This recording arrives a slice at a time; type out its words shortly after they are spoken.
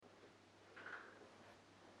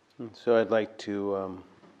So I'd like to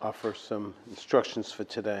offer some instructions for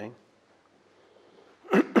today.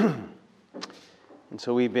 And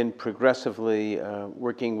so we've been progressively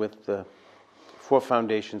working with the four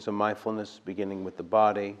foundations of mindfulness, beginning with the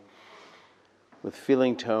body, with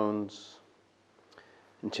feeling tones,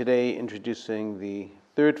 and today introducing the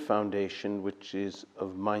third foundation, which is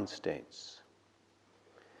of mind states.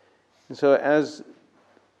 And so as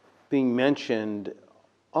being mentioned,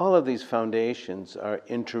 all of these foundations are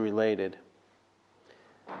interrelated.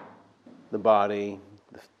 The body,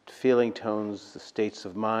 the feeling tones, the states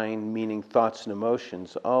of mind, meaning, thoughts, and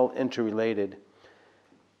emotions, all interrelated.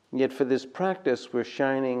 Yet for this practice, we're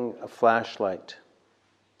shining a flashlight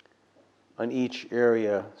on each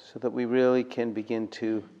area so that we really can begin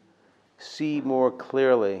to see more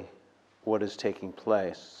clearly what is taking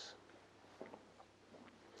place.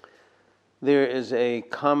 There is a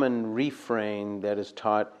common refrain that is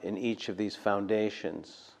taught in each of these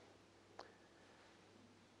foundations,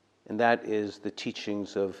 and that is the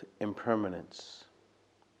teachings of impermanence.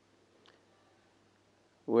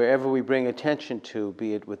 Wherever we bring attention to,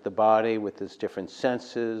 be it with the body, with its different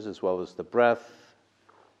senses, as well as the breath,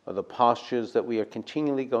 or the postures that we are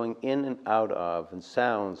continually going in and out of, and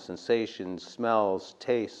sounds, sensations, smells,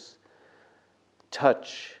 tastes,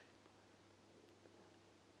 touch,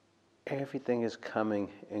 everything is coming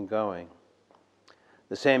and going.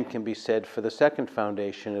 The same can be said for the second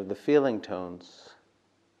foundation of the feeling tones.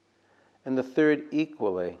 And the third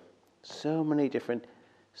equally. So many different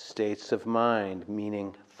states of mind,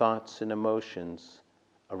 meaning thoughts and emotions,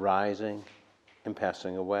 arising and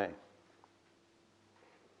passing away.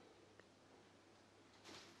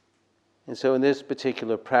 And so in this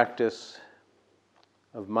particular practice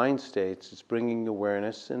of mind states, it's bringing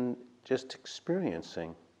awareness and just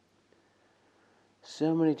experiencing.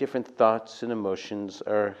 So many different thoughts and emotions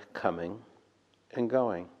are coming and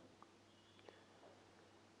going.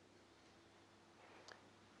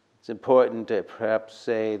 It's important to perhaps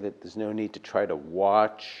say that there's no need to try to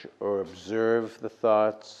watch or observe the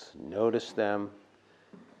thoughts, notice them,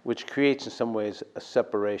 which creates in some ways a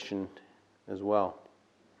separation as well.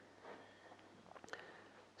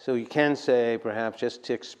 So you can say perhaps just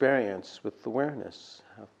to experience with awareness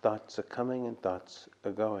how thoughts are coming and thoughts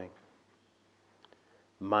are going.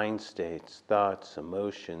 Mind states, thoughts,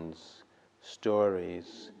 emotions,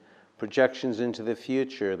 stories, projections into the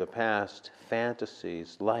future, the past,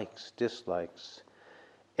 fantasies, likes, dislikes,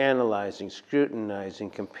 analyzing,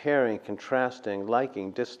 scrutinizing, comparing, contrasting,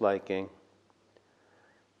 liking, disliking,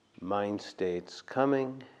 mind states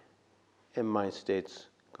coming and mind states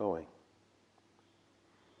going.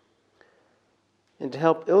 And to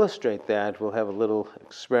help illustrate that, we'll have a little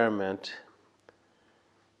experiment.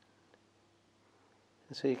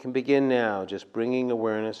 And so you can begin now, just bringing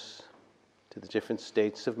awareness to the different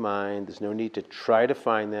states of mind. There's no need to try to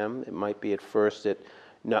find them. It might be at first that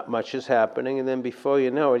not much is happening, and then before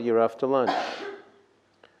you know it, you're off to lunch.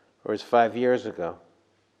 Or it's 5 years ago.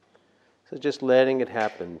 So just letting it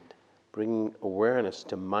happen, bringing awareness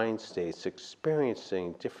to mind states,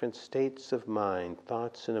 experiencing different states of mind,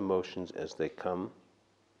 thoughts and emotions as they come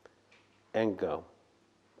and go,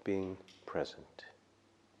 being present.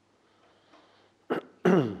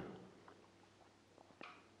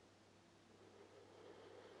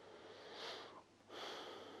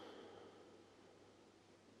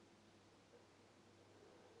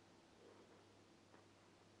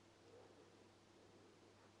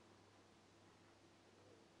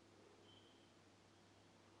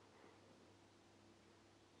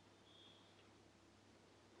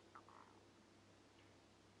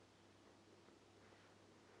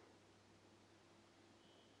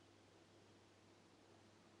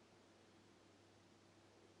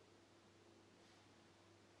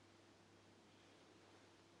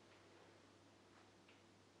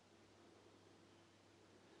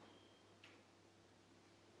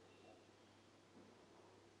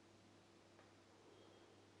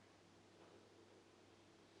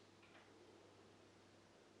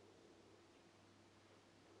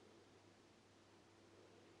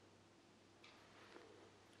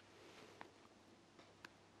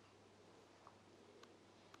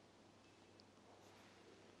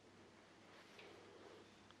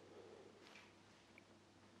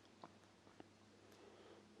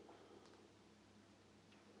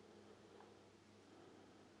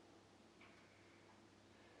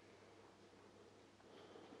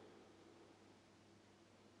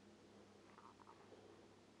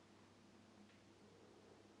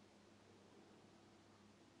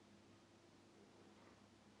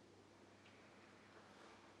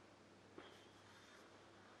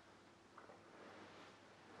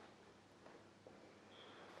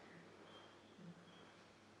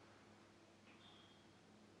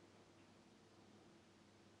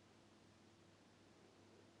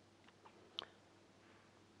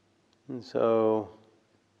 And so,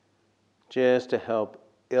 just to help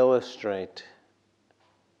illustrate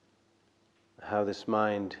how this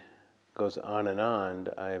mind goes on and on,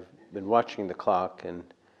 I've been watching the clock, and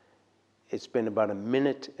it's been about 1.5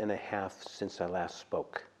 minutes since I last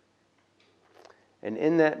spoke. And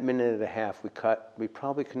in that 1.5 minutes, we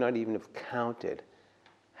probably could not even have counted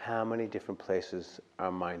how many different places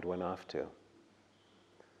our mind went off to.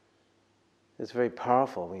 It's very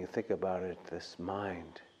powerful when you think about it, this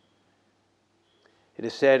mind. It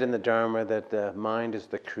is said in the Dharma that the mind is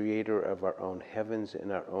the creator of our own heavens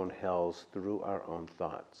and our own hells through our own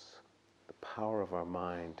thoughts. The power of our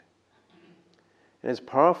mind. And it's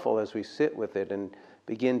powerful as we sit with it and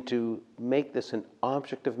begin to make this an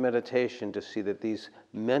object of meditation, to see that these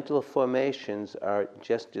mental formations are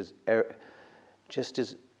just as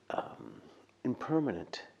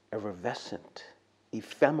impermanent, effervescent,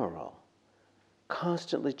 ephemeral,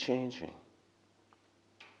 constantly changing.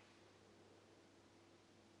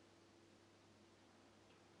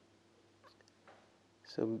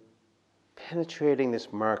 So penetrating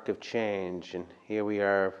this mark of change, and here we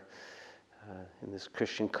are in this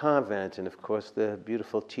Christian convent, and of course the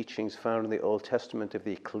beautiful teachings found in the Old Testament of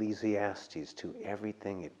the Ecclesiastes, to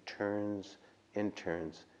everything it turns and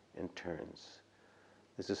turns and turns.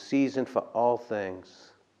 There's a season for all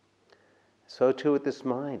things. So too with this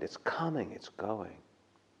mind, it's coming, it's going.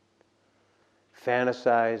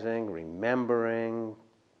 Fantasizing, remembering,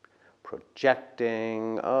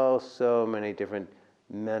 projecting, oh, so many different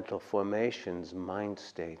mental formations, mind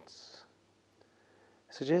states.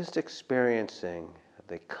 So just experiencing,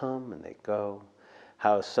 they come and they go,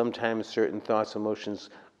 how sometimes certain thoughts, emotions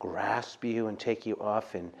grasp you and take you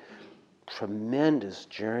off in tremendous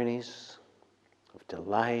journeys of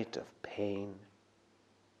delight, of pain,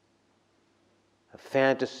 of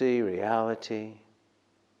fantasy, reality.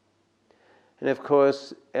 And of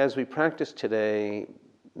course, as we practice today,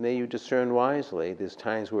 may you discern wisely. There's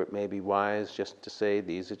times where it may be wise just to say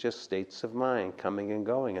these are just states of mind coming and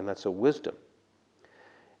going, and that's a wisdom.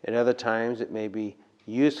 At other times it may be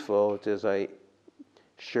useful, as I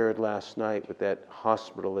shared last night with that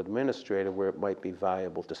hospital administrator, where it might be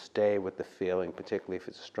valuable to stay with the feeling, particularly if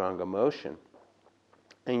it's a strong emotion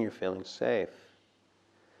and you're feeling safe.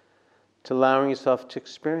 To allowing yourself to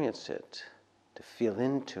experience it, to feel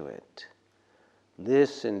into it,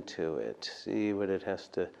 listen to it, see what it has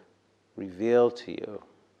to reveal to you.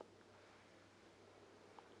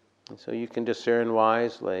 And so you can discern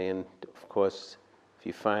wisely, and of course, if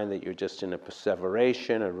you find that you're just in a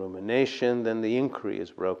perseveration, a rumination, then the inquiry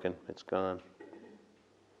is broken, it's gone.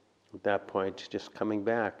 At that point, just coming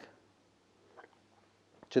back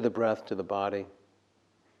to the breath, to the body.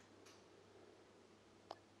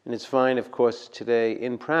 And it's fine, of course, today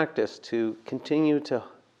in practice to continue to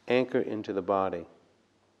anchor into the body,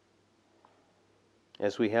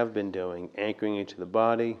 as we have been doing, anchoring into the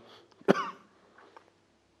body,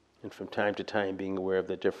 and from time to time being aware of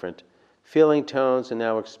the different feeling tones, and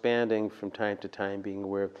now expanding from time to time, being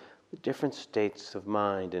aware of the different states of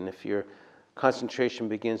mind. And if your concentration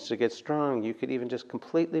begins to get strong, you could even just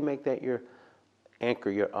completely make that your anchor,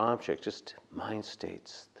 your object, just mind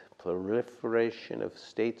states, the proliferation of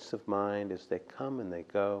states of mind as they come and they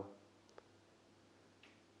go.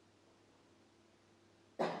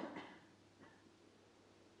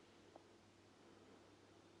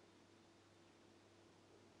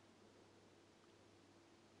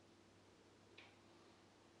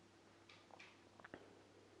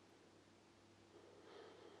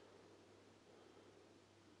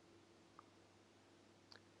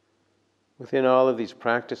 Within all of these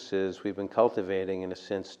practices, we've been cultivating, in a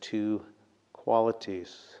sense, two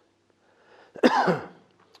qualities.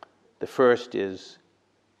 The first is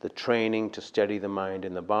the training to steady the mind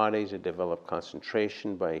and the body, to develop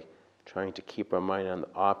concentration by trying to keep our mind on the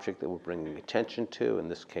object that we're bringing attention to, in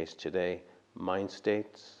this case today, mind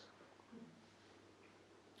states.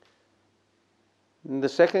 And the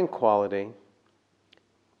second quality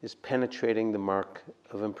is penetrating the mark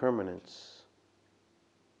of impermanence.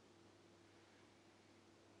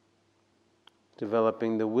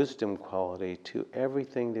 Developing the wisdom quality. To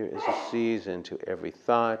everything there is a season, to every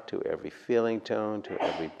thought, to every feeling tone, to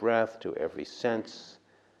every breath, to every sense.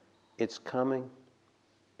 It's coming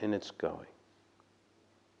and it's going.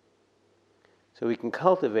 So we can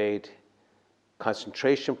cultivate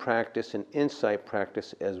concentration practice and insight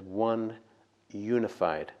practice as one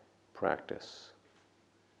unified practice.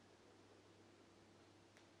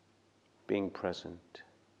 Being present,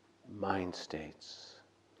 mind states.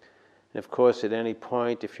 And of course, at any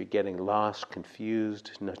point, if you're getting lost,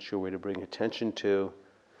 confused, not sure where to bring attention to,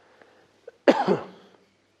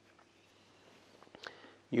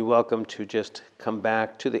 You're welcome to just come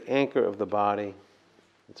back to the anchor of the body.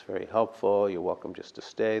 It's very helpful. You're welcome just to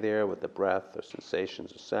stay there with the breath or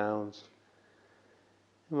sensations or sounds.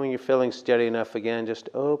 And when you're feeling steady enough again, just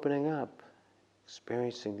opening up,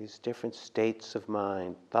 experiencing these different states of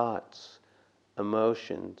mind, thoughts,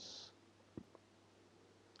 emotions,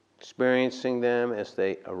 experiencing them as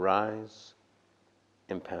they arise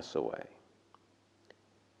and pass away,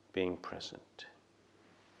 being present.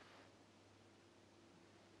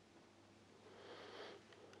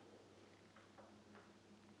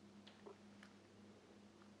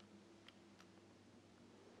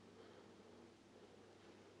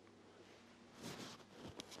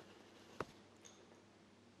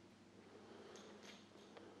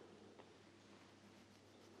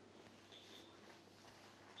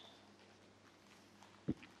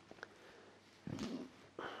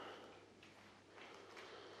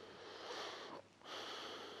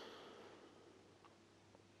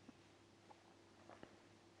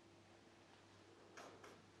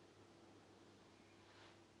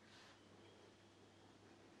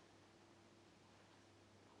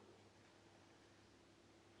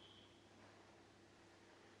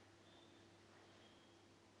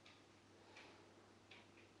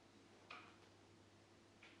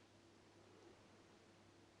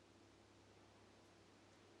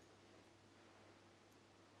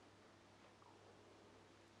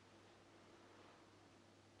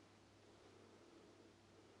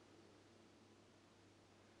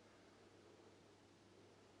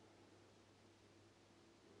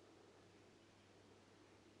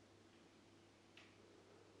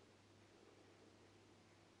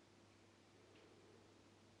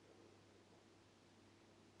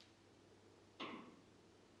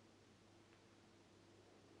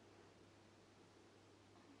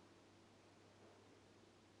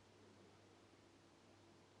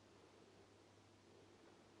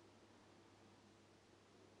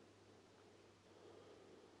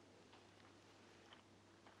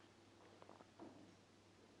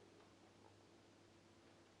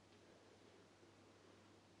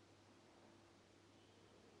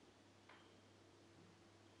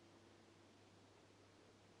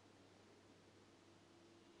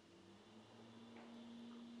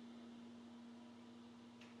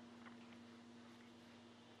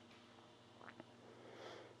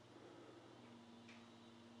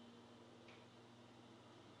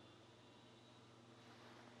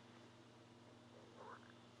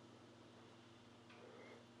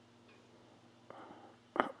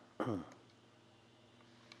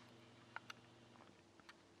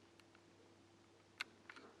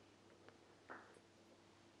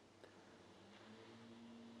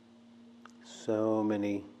 So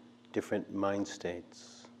many different mind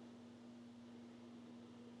states.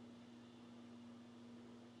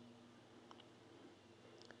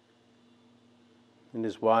 It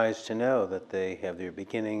is wise to know that they have their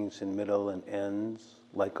beginnings and middle and ends,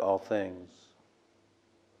 like all things.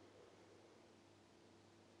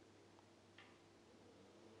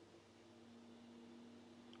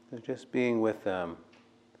 So just being with them,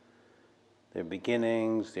 their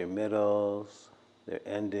beginnings, their middles, their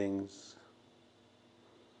endings.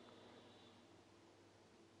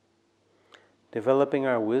 Developing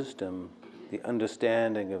our wisdom, the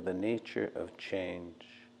understanding of the nature of change.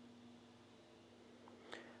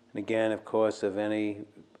 And again, of course, if any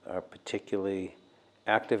are particularly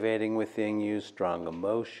activating within you strong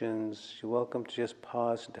emotions, you're welcome to just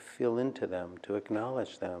pause and to feel into them, to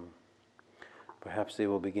acknowledge them. Perhaps they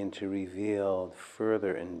will begin to reveal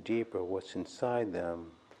further and deeper what's inside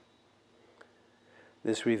them.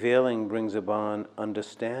 This revealing brings upon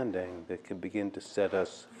understanding that can begin to set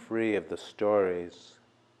us free of the stories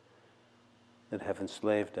that have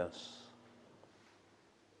enslaved us.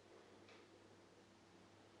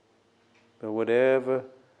 But whatever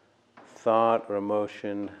thought or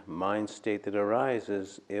emotion, mind state that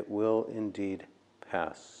arises, it will indeed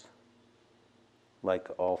pass, like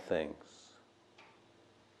all things,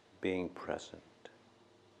 being present.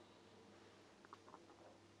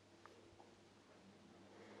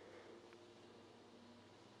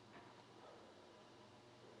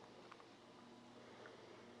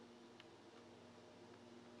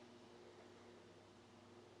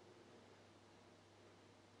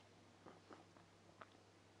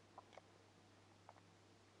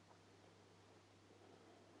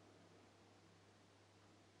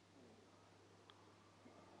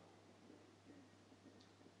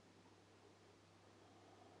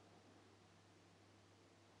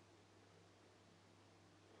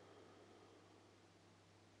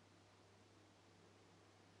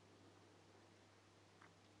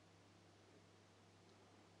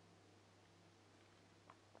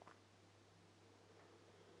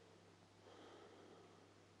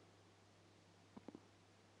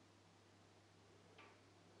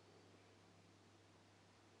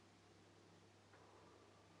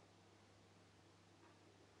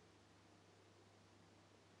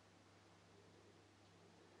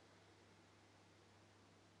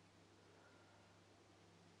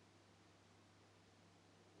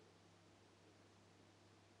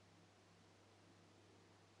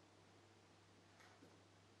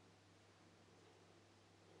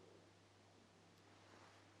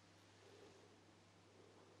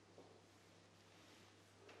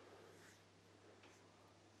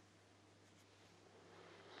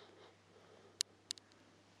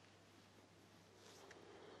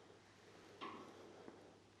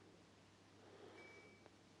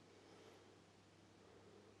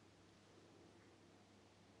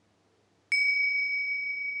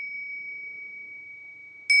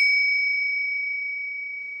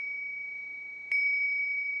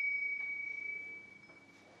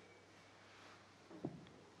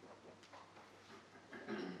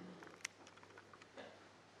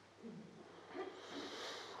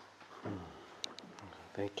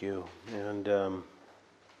 Thank you. And we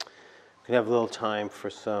can have a little time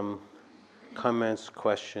for some comments,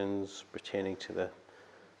 questions pertaining to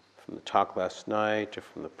from the talk last night or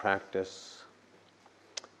from the practice.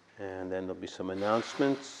 And then there'll be some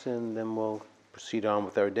announcements, and then we'll proceed on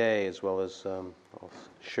with our day, as well as I'll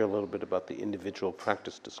share a little bit about the individual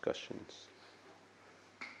practice discussions.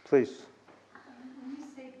 Please. When you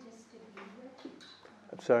say just to be with,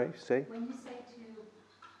 I'm sorry, say? when you say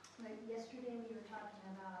to, like yesterday we were talking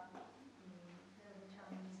about the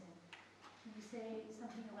tongues, and when you say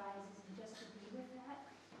something arises and just to be with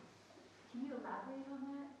that, can you elaborate on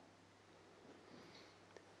that?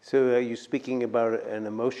 So are you speaking about an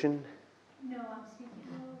emotion? No, I'm speaking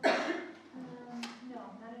of, no,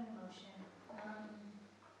 not an emotion.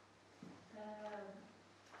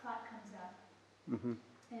 Thought comes up, Mm-hmm.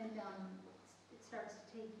 and it starts to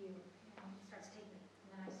take you, it starts to take me.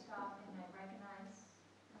 And then I stop and I recognize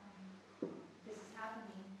this is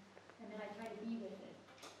happening, and then I try to be with it.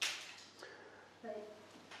 But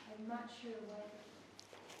I'm not sure what.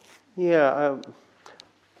 Yeah,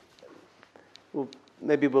 well,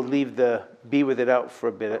 maybe we'll leave the be with it out for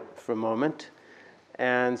a moment.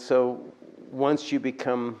 And so once you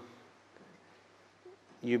become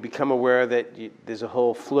aware that there's a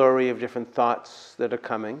whole flurry of different thoughts that are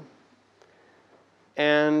coming,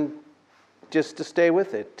 and just to stay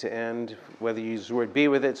with it, and whether you use the word be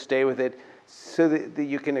with it, stay with it, so that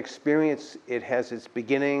you can experience it has its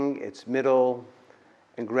beginning, its middle,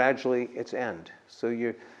 and gradually its end. So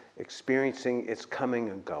you're experiencing its coming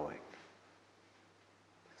and going.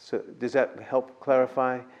 So does that help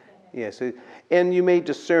clarify? Yeah, so, and you may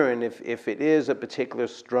discern if it is a particular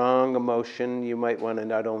strong emotion, you might want to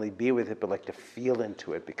not only be with it, but like to feel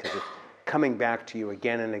into it, because it's coming back to you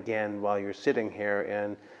again and again while you're sitting here,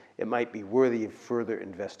 and it might be worthy of further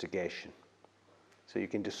investigation. So you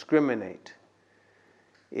can discriminate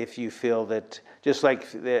if you feel that, just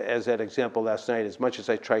like as that example last night, as much as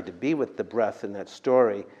I tried to be with the breath in that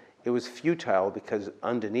story, it was futile because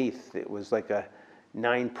underneath it was like a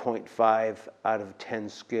 9.5 out of 10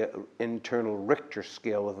 scale, internal Richter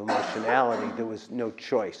scale of emotionality. There was no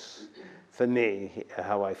choice for me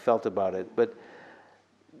how I felt about it. But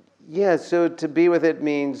yeah, so to be with it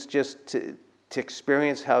means just to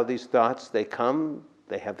experience how these thoughts, they come,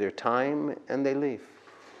 they have their time, and they leave.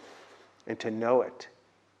 And to know it.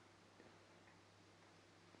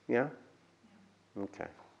 Yeah? Okay.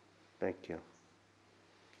 Thank you.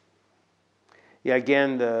 Yeah,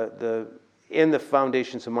 again, in the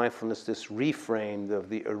foundations of mindfulness, this reframe of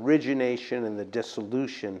the origination and the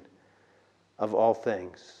dissolution of all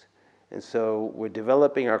things. And so we're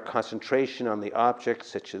developing our concentration on the objects,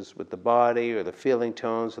 such as with the body or the feeling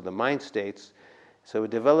tones or the mind states. So we're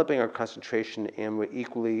developing our concentration, and we're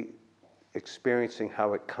equally experiencing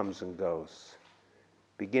how it comes and goes,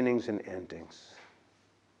 beginnings and endings.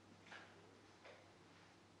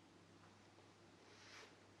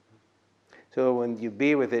 So when you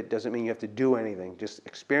be with it, doesn't mean you have to do anything. Just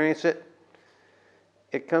experience it.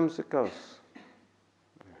 It comes, it goes.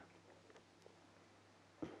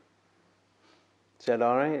 Is that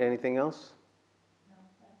all right? Anything else? No,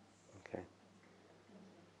 that's. Okay.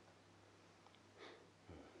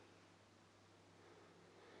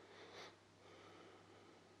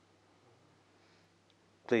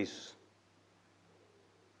 Please.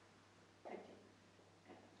 Thank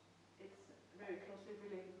you. It's very closely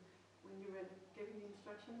related. When you were giving the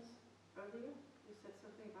instructions earlier, you said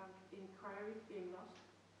something about inquiry being lost.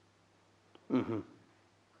 Mm-hmm.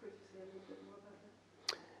 Could you say a little bit more about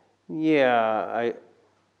that? Yeah,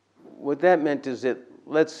 what that meant is that,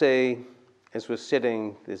 let's say, as we're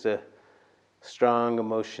sitting, there's a strong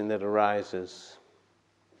emotion that arises,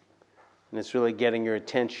 and it's really getting your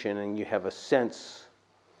attention, and you have a sense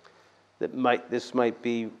that this might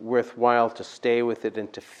be worthwhile to stay with it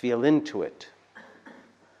and to feel into it.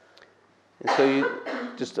 And so you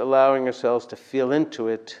just allowing ourselves to feel into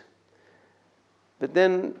it, but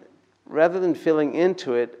then rather than feeling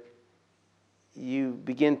into it, you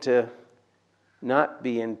begin to not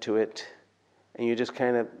be into it, and you're just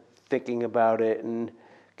kind of thinking about it and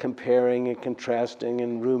comparing and contrasting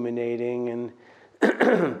and ruminating and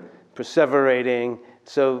perseverating.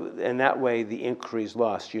 So, and that way the inquiry is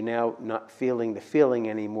lost. You're now not feeling the feeling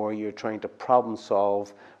anymore. You're trying to problem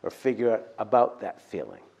solve or figure out about that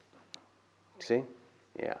feeling. See?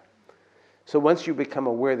 Yeah. So once you become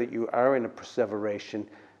aware that you are in a perseveration,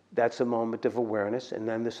 that's a moment of awareness, and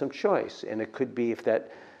then there's some choice. And it could be if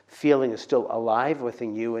that feeling is still alive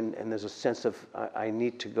within you, and there's a sense of, I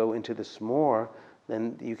need to go into this more,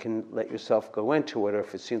 then you can let yourself go into it. Or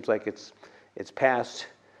if it seems like it's past,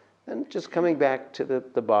 then just coming back to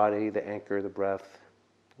the body, the anchor, the breath.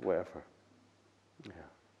 wherever. Yeah.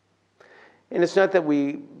 And it's not that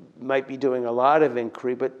we might be doing a lot of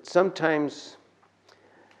inquiry, but sometimes,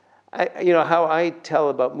 how I tell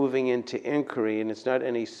about moving into inquiry, and it's not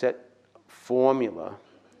any set formula,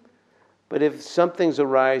 but if something's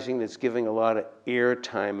arising that's giving a lot of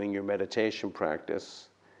airtime in your meditation practice,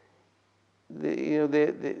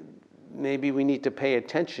 maybe we need to pay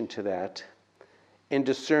attention to that and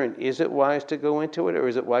discern: is it wise to go into it, or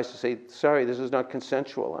is it wise to say, "Sorry, this is not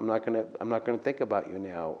consensual. I'm not going to think about you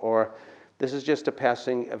now," or "This is just a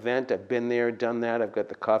passing event. I've been there, done that. I've got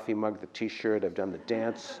the coffee mug, the T-shirt. I've done the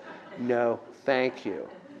dance. No, thank you.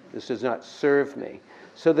 This does not serve me."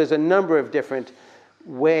 So there's a number of different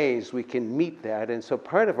ways we can meet that, and so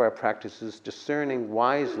part of our practice is discerning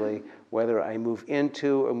wisely whether I move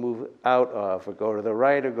into or move out of, or go to the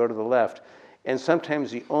right or go to the left. And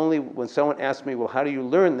sometimes when someone asks me, "Well, how do you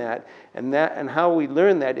learn that?" and how we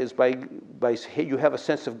learn that is by you have a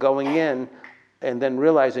sense of going in, and then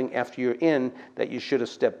realizing after you're in that you should have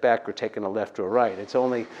stepped back or taken a left or a right. It's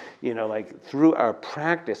only, like through our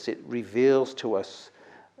practice, it reveals to us,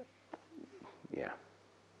 yeah.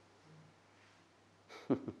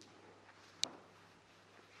 I'm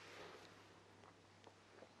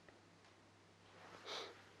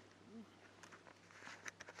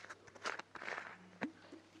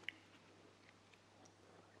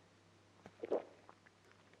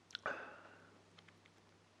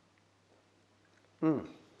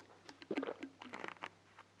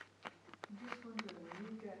just wondering, when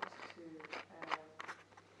you get to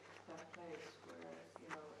that place where,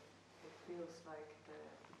 it feels like the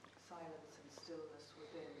silence and stillness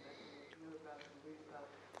within that you move out and move out,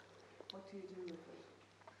 what do you do with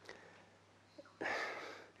it?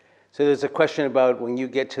 So there's a question about when you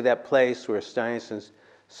get to that place where silence and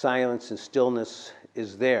stillness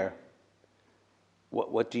is there,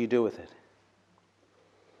 what do you do with it?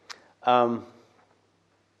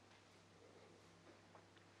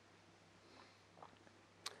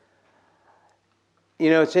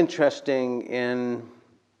 It's interesting in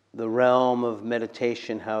the realm of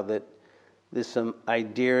meditation how that there's some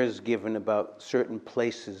ideas given about certain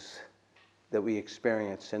places that we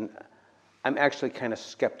experience, and I'm actually kind of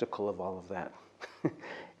skeptical of all of that,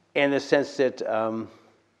 in the sense that I'm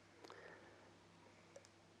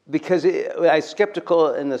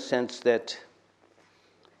skeptical in the sense that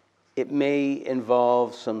it may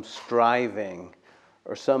involve some striving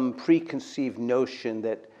or some preconceived notion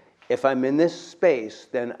that if I'm in this space,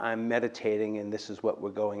 then I'm meditating and this is what we're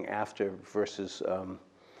going after, versus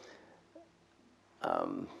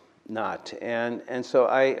not. And so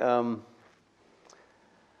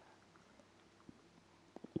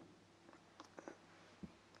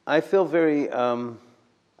I feel very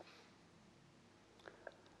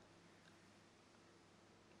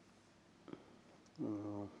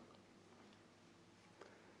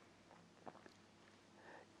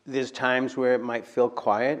there's times where it might feel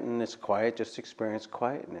quiet, and it's quiet, just experience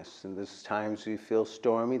quietness. And there's times you feel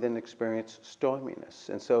stormy, then experience storminess.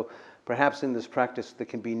 And so perhaps in this practice there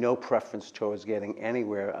can be no preference towards getting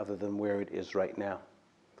anywhere other than where it is right now.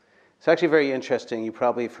 It's actually very interesting. You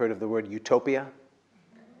probably have heard of the word utopia.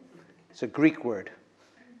 It's a Greek word.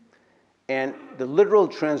 And the literal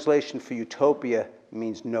translation for utopia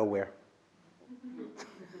means nowhere.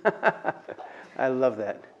 I love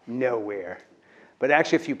that. Nowhere. But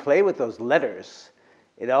actually, if you play with those letters,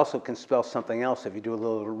 it also can spell something else if you do a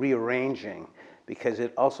little rearranging, because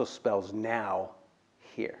it also spells now,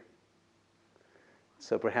 here.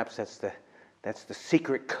 So perhaps that's the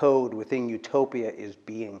secret code within utopia, is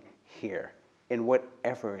being here, in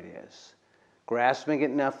whatever it is. Grasping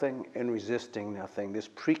at nothing and resisting nothing. This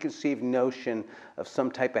preconceived notion of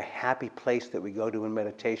some type of happy place that we go to in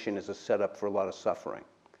meditation is a setup for a lot of suffering.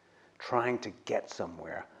 Trying to get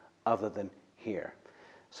somewhere other than here.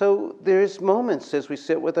 So there's moments as we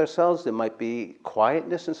sit with ourselves, there might be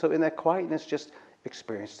quietness, and so in that quietness, just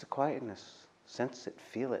experience the quietness. Sense it,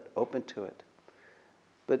 feel it, open to it.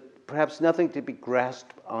 But perhaps nothing to be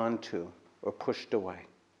grasped onto or pushed away.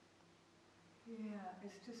 Yeah,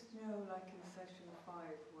 it's just, like in session 5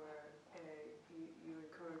 where you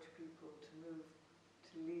encourage people to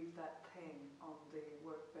leave that thing on the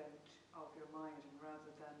workbench of your mind, and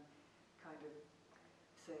rather than kind of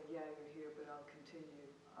say, yeah, you're here, but I'll continue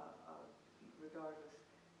regardless,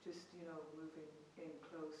 just, moving in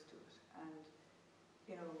close to it. And,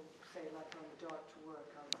 say like on the dart to work,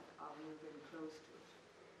 I'll move in close to it.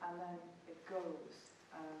 And then it goes,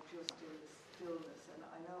 just in the stillness. And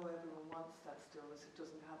I know everyone wants that stillness. It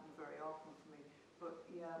doesn't happen very often for me. But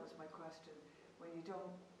yeah, it was my question. When you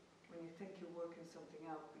think you're working something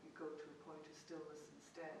out, but you go to a point of stillness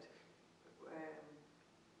instead,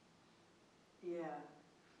 yeah,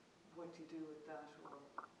 what do you do with that?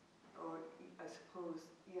 Or I suppose,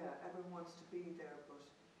 yeah, everyone wants to be there, but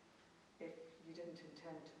if you didn't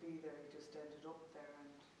intend to be there, you just ended up there, and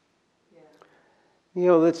yeah. You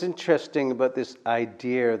know, that's interesting about this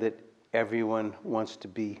idea that everyone wants to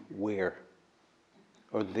be where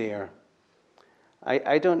or there.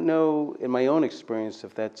 I don't know in my own experience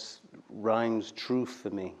if that's rhymes truth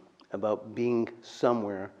for me about being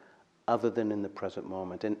somewhere other than in the present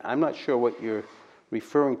moment. And I'm not sure what you're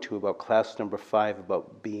referring to about class number 5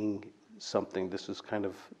 about being something. This is kind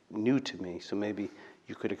of new to me, so maybe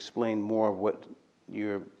you could explain more of what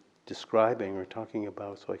you're describing or talking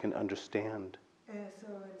about so I can understand. So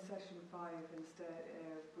in session 5 instead,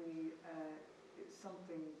 it's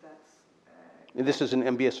something that's... And this is an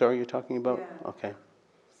MBSR you're talking about? Yeah. Okay.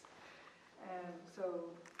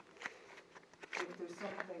 So if there's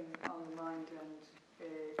something on the mind and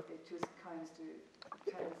it just tends,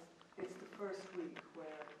 it's the first week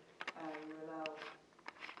where you allow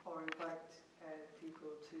or invite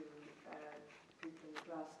people in the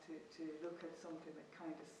class to look at something that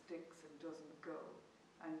kind of sticks and doesn't go,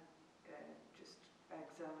 and just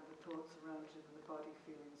examine the thoughts around it and the body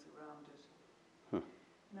feelings around it.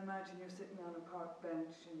 And imagine you're sitting on a park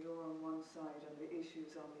bench and you're on one side and the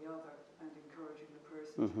issue's on the other, and encouraging the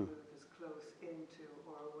person to move as close into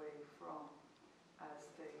or away from as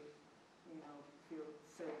they, feel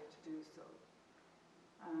safe to do so.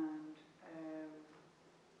 And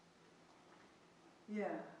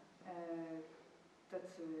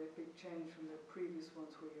that's a big change from the previous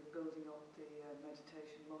ones where you're building up the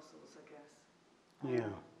meditation muscles, I guess.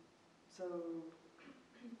 Yeah. So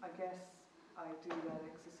I guess I do that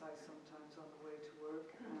exercise sometimes on the way to work,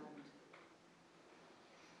 and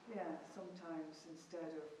sometimes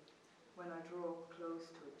instead of when I draw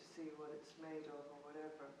close to it to see what it's made of or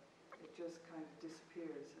whatever, it just kind of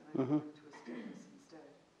disappears and I go into a stillness instead.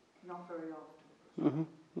 Not very often.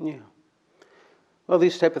 Yeah. Well,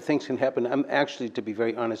 these type of things can happen. I'm actually, to be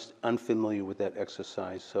very honest, unfamiliar with that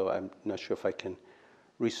exercise, so I'm not sure if I can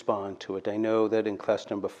respond to it. I know that in class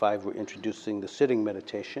number 5 we're introducing the sitting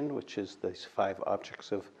meditation, which is these 5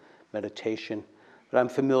 objects of meditation. But I'm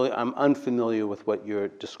unfamiliar with what you're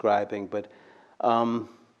describing. But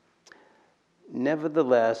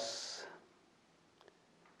nevertheless,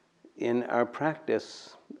 in our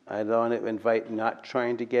practice, I want to invite not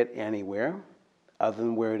trying to get anywhere other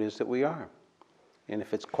than where it is that we are. And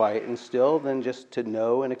if it's quiet and still, then just to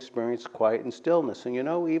know and experience quiet and stillness. And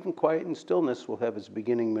even quiet and stillness will have its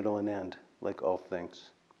beginning, middle, and end, like all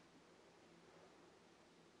things.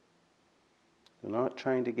 We're not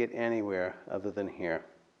trying to get anywhere other than here.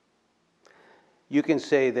 You can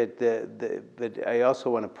say that, but I also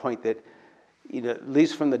want to point that, at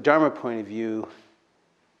least from the Dharma point of view,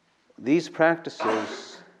 these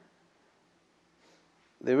practices,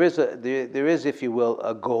 there is, if you will,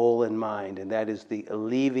 a goal in mind, and that is the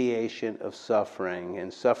alleviation of suffering.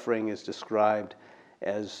 And suffering is described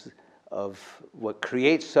as of what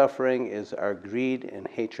creates suffering is our greed and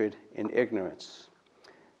hatred and ignorance.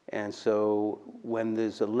 And so when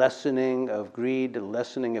there's a lessening of greed, a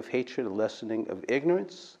lessening of hatred, a lessening of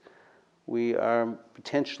ignorance, we are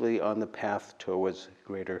potentially on the path towards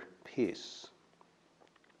greater peace.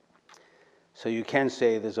 So you can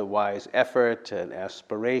say there's a wise effort, an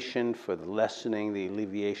aspiration for the lessening, the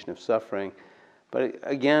alleviation of suffering. But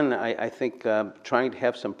again, I think trying to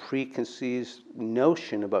have some preconceived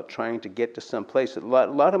notion about trying to get to some place. A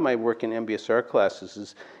lot of my work in MBSR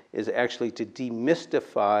classes is actually to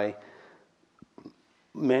demystify.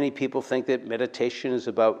 Many people think that meditation is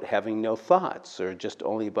about having no thoughts or just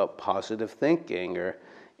only about positive thinking or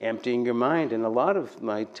emptying your mind. And a lot of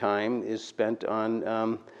my time is spent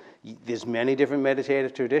on, there's many different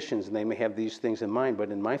meditative traditions and they may have these things in mind,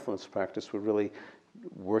 but in mindfulness practice we're really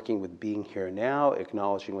working with being here now,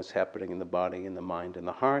 acknowledging what's happening in the body, in the mind, and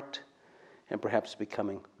the heart, and perhaps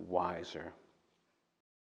becoming wiser.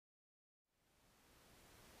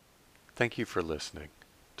 Thank you for listening.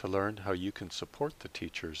 To learn how you can support the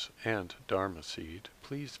teachers and Dharma Seed,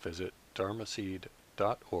 please visit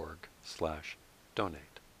dharmaseed.org/donate.